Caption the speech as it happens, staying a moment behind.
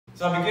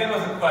So I'll begin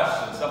with a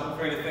question, something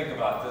for you to think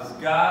about. Does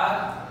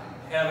God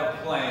have a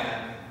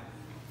plan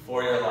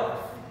for your life?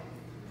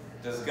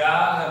 Does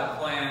God have a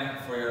plan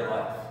for your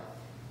life?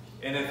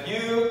 And if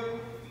you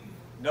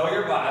know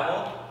your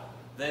Bible,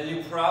 then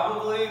you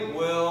probably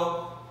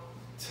will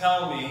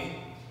tell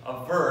me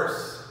a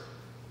verse,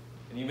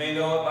 and you may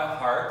know it by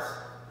heart,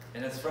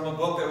 and it's from a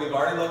book that we've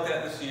already looked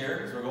at this year,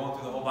 because we're going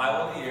through the whole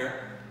Bible of the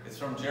year. It's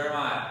from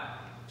Jeremiah.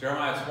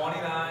 Jeremiah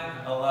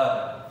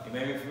 29:11. You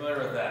may be familiar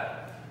with that.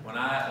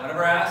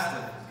 Whenever asked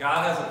if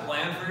God has a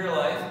plan for your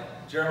life,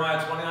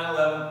 Jeremiah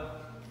 29:11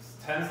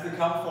 tends to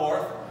come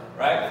forth,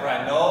 right? For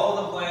I know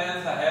the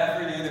plans I have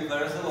for you,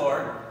 declares the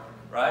Lord,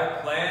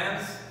 right?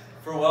 Plans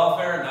for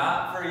welfare,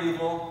 not for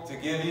evil, to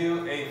give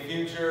you a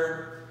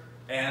future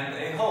and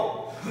a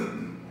hope.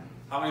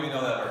 How many of you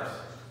know that verse?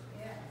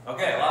 Yeah.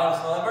 Okay, a lot of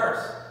us know that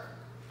verse.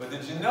 But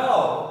did you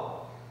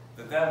know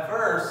that that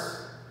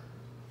verse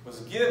was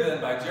given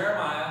by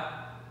Jeremiah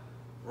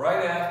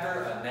right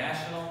after a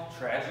national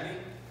tragedy?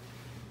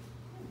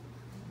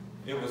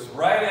 It was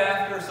right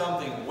after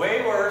something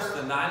way worse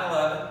than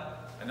 9/11.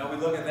 I know we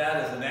look at that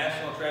as a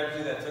national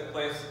tragedy that took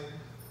place,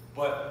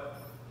 but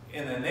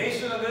in the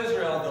nation of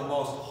Israel, the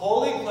most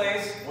holy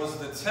place was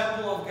the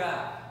temple of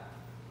God.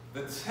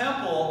 The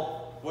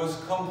temple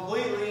was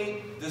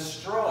completely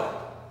destroyed.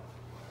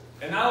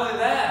 And not only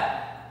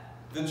that,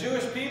 the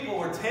Jewish people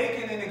were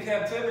taken into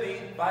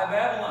captivity by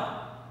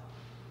Babylon.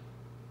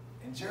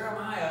 And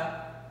Jeremiah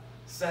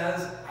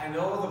says, I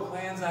know the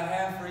plans I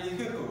have for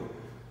you.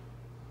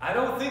 I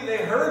don't think they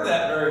heard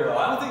that very well.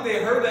 I don't think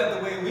they heard that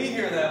the way we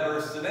hear that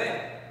verse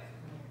today.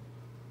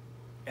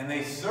 And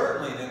they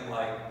certainly didn't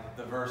like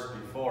the verse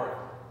before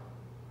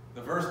it.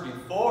 The verse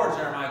before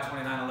Jeremiah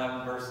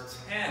 29:11, verse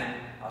 10,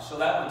 I'll show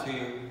that one to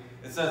you.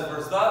 It says,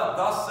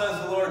 thus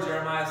says the Lord,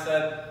 Jeremiah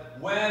said,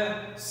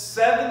 when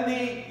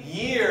 70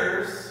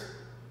 years,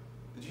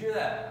 did you hear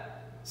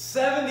that?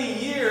 70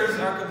 years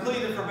are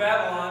completed for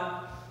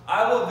Babylon,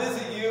 I will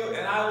visit you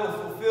and I will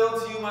fulfill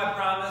to you my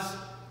promise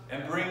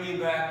and bring you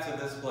back to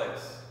this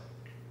place.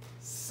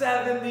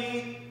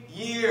 70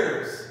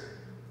 years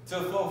to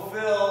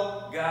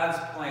fulfill God's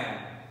plan.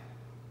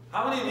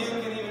 How many of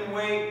you can even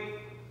wait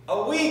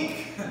a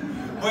week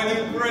when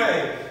you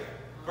pray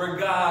for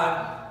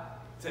God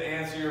to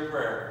answer your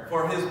prayer,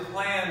 for His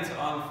plan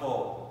to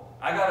unfold?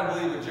 I got to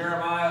believe when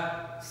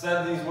Jeremiah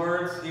said these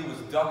words, he was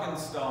ducking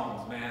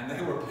stones, man.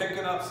 They were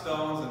picking up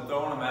stones and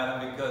throwing them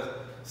at him because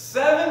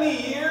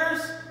 70 years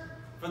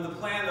for the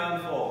plan to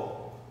unfold.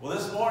 Well,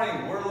 this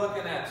morning we're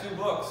looking at two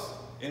books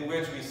in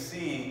which we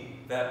see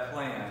that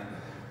plan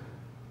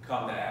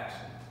come to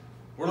action.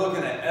 We're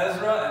looking at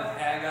Ezra and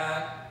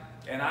Haggai,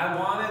 and I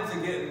wanted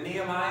to get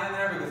Nehemiah in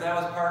there because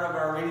that was part of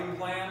our reading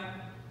plan,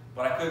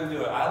 but I couldn't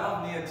do it. I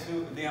love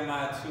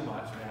Nehemiah too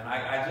much, man.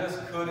 I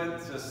just couldn't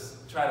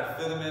just try to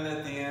fit him in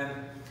at the end,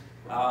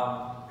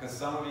 because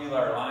some of you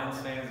are Lions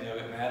fans and you'll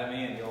get mad at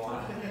me and you'll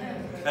want to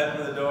head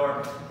for the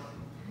door.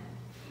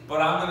 But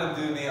I'm going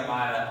to do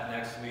Nehemiah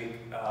next week.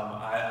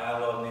 I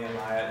love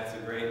Nehemiah. It's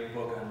a great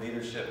book on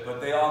leadership.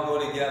 But they all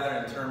go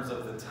together in terms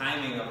of the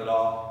timing of it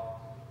all.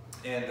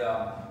 And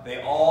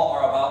they all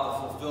are about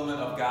the fulfillment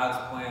of God's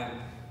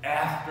plan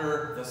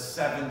after the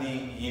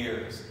 70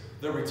 years.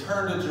 The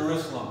return to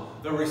Jerusalem,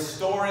 the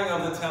restoring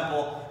of the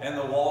temple, and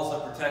the walls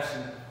of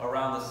protection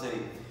around the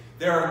city.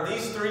 There are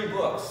these three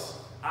books.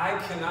 I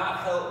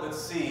cannot help but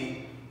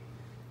see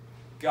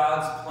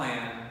God's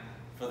plan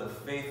for the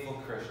faithful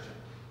Christian.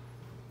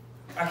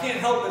 I can't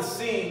help but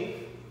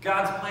see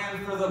God's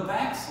plan for the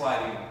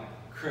backsliding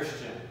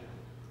Christian.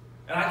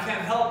 And I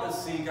can't help but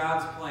see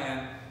God's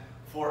plan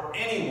for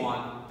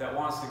anyone that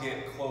wants to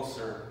get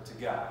closer to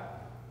God.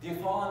 Do you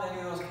fall into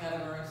any of those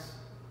categories?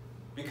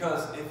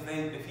 Because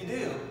if you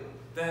do,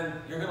 then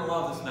you're going to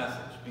love this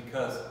message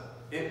because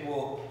it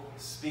will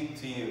speak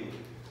to you.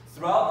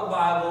 Throughout the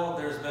Bible,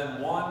 there's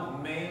been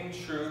one main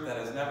truth that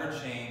has never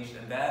changed,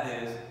 and that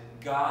is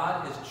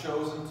God has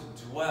chosen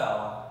to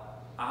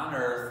dwell on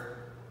earth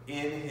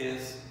in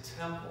His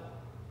temple.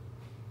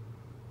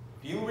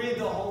 If you read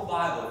the whole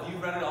Bible, if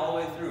you've read it all the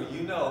way through,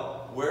 you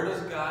know, where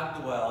does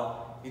God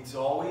dwell? It's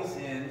always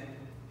in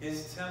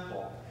His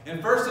temple.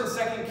 In 1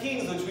 and 2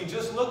 Kings, which we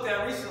just looked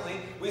at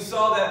recently, we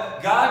saw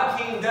that God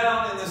came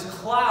down in this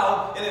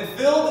cloud and it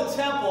filled the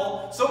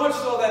temple, so much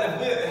so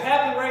that if it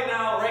happened right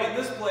now, right in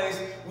this place,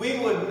 we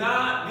would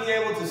not be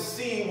able to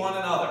see one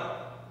another.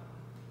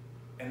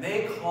 And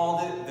they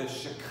called it the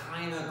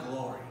Shekinah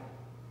glory.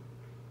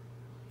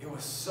 It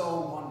was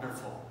so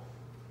wonderful.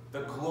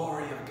 The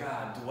glory of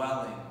God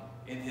dwelling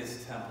in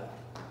His temple.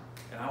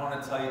 And I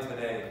want to tell you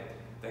today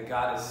that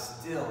God is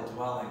still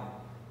dwelling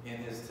in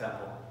His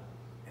temple.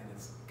 And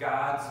it's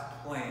God's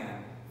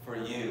plan for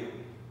you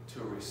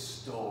to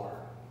restore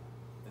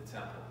the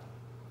temple.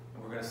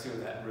 And we're going to see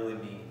what that really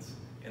means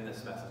in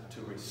this message,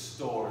 to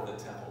restore the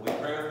temple. Will you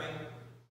pray with me?